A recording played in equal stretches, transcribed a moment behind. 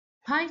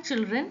Hi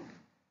children,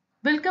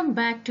 welcome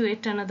back to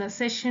yet another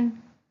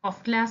session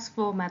of Class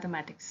 4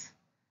 Mathematics.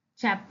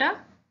 Chapter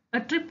A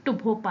Trip to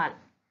Bhopal.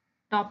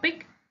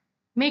 Topic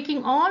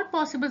Making all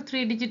possible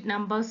 3-digit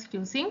numbers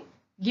using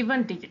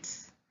given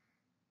digits.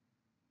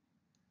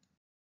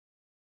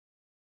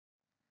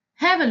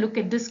 Have a look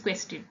at this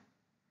question.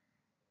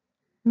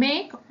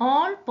 Make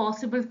all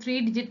possible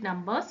 3-digit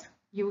numbers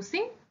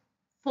using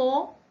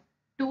 4,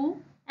 2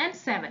 and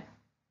 7.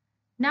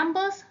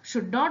 Numbers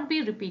should not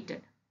be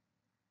repeated.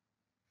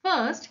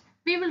 First,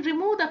 we will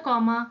remove the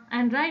comma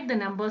and write the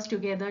numbers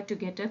together to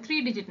get a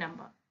 3-digit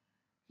number.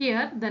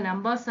 Here, the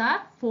numbers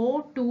are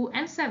 4, 2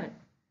 and 7.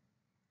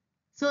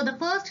 So, the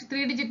first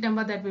 3-digit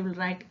number that we will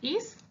write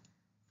is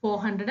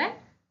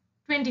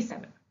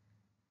 427.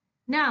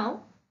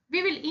 Now,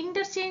 we will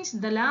interchange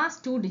the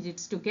last 2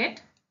 digits to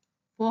get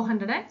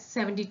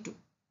 472.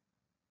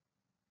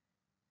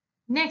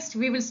 Next,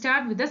 we will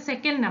start with the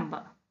second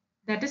number,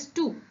 that is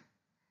 2.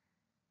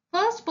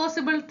 First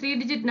possible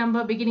 3-digit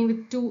number beginning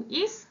with 2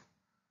 is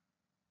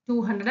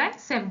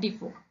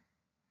 274.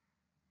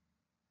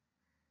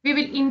 We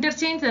will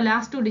interchange the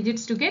last 2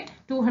 digits to get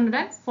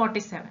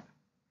 247.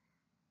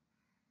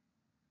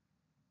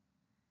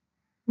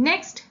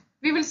 Next,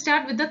 we will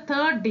start with the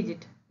third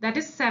digit, that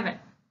is 7.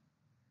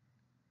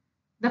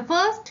 The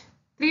first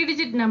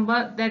 3-digit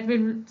number that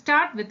will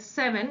start with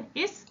 7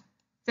 is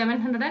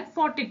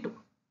 742.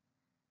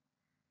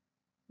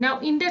 Now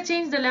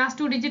interchange the last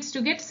 2 digits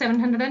to get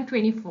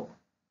 724.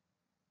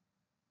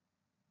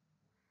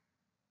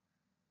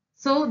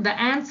 So the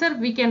answer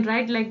we can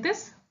write like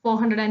this: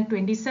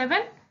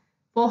 427,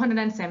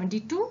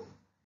 472,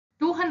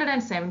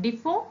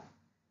 274,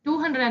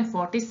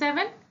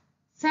 247,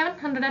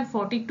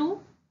 742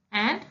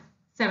 and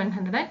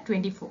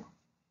 724.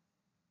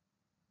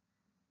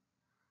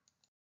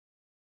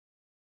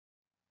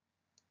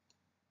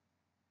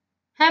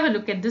 Have a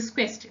look at this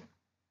question.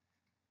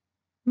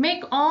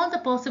 Make all the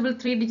possible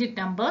 3-digit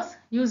numbers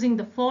using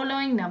the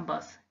following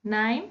numbers: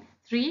 9,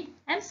 3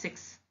 and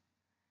 6.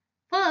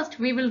 First,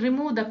 we will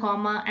remove the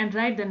comma and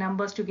write the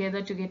numbers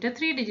together to get a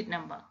 3-digit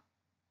number.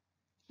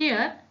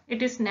 Here,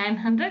 it is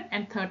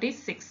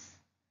 936.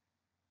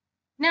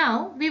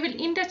 Now, we will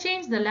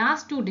interchange the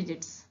last 2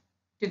 digits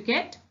to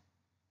get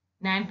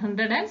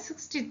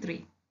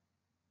 963.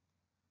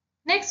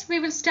 Next, we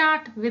will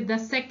start with the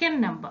second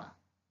number.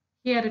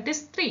 Here it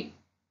is 3.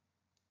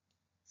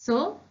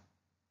 So,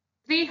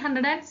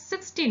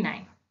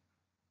 369.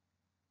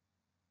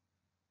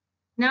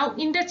 Now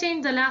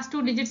interchange the last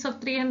 2 digits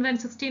of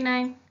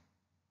 369,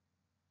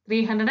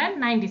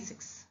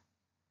 396.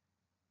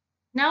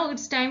 Now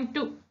it's time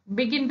to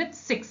begin with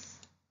 6,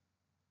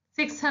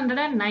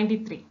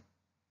 693.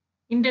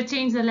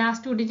 Interchange the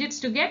last 2 digits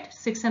to get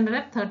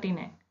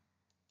 639.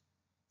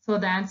 So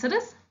the answer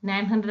is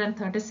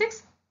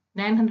 936,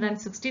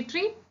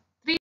 963,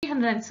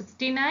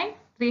 369,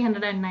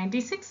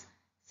 396,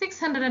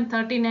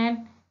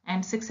 639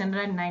 and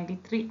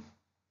 693.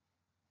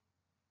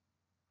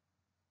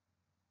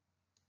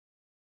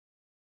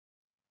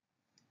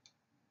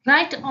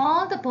 Write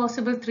all the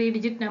possible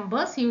 3-digit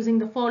numbers using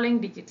the following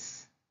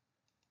digits.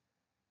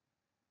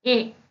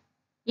 A.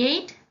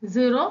 8,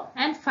 0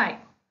 and 5.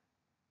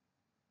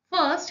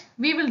 First,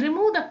 we will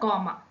remove the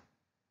comma.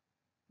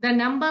 The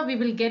number we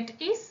will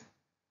get is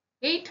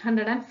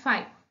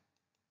 805.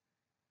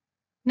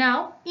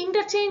 Now,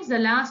 interchange the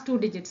last 2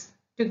 digits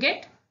to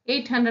get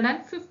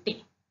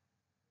 850.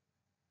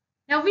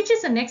 Now, which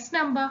is the next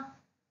number?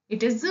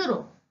 It is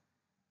 0.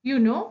 You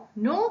know,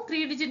 no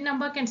 3-digit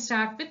number can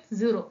start with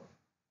 0.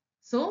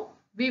 So,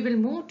 we will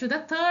move to the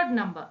third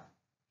number.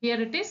 Here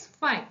it is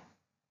 5.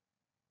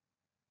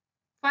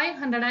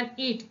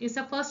 508 is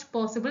the first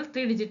possible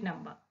 3-digit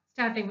number,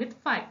 starting with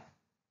 5.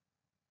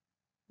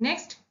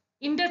 Next,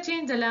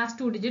 interchange the last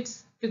 2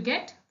 digits to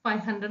get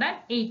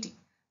 580.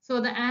 So,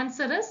 the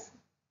answer is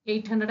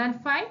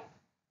 805,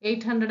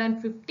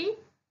 850,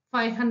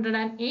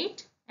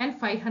 508 and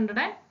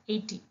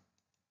 580.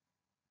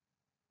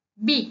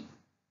 B.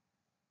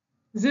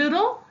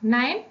 0,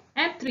 9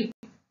 and 3.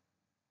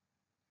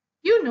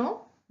 You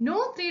know,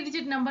 no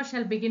 3-digit number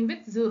shall begin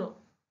with 0.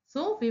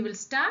 So, we will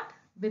start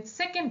with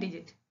second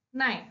digit,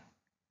 9.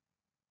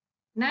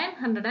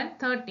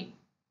 930.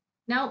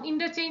 Now,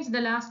 interchange the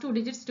last 2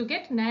 digits to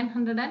get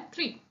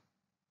 903.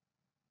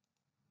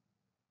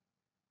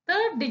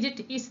 Third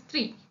digit is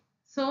 3.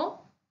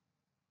 So,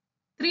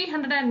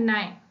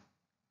 309.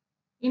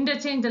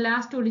 Interchange the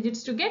last 2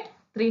 digits to get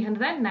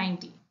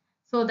 390.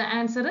 So, the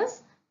answer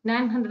is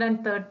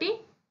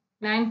 930,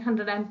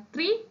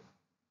 903,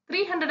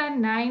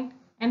 309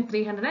 and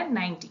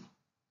 390.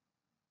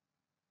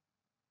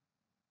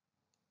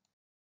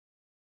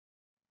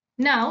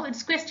 Now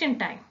it's question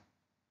time.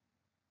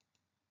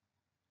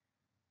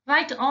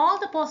 Write all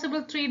the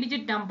possible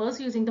 3-digit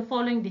numbers using the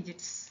following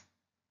digits.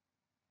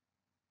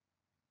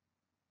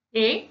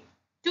 A.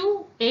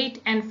 2,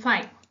 8 and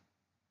 5.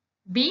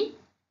 B.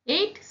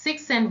 8,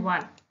 6 and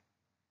 1.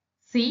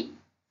 C.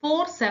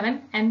 4,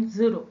 7 and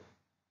 0.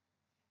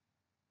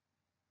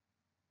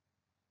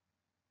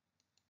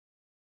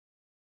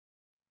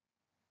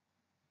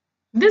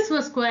 This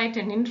was quite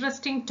an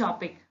interesting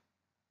topic.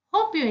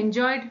 Hope you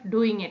enjoyed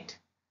doing it.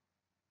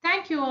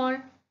 Thank you all.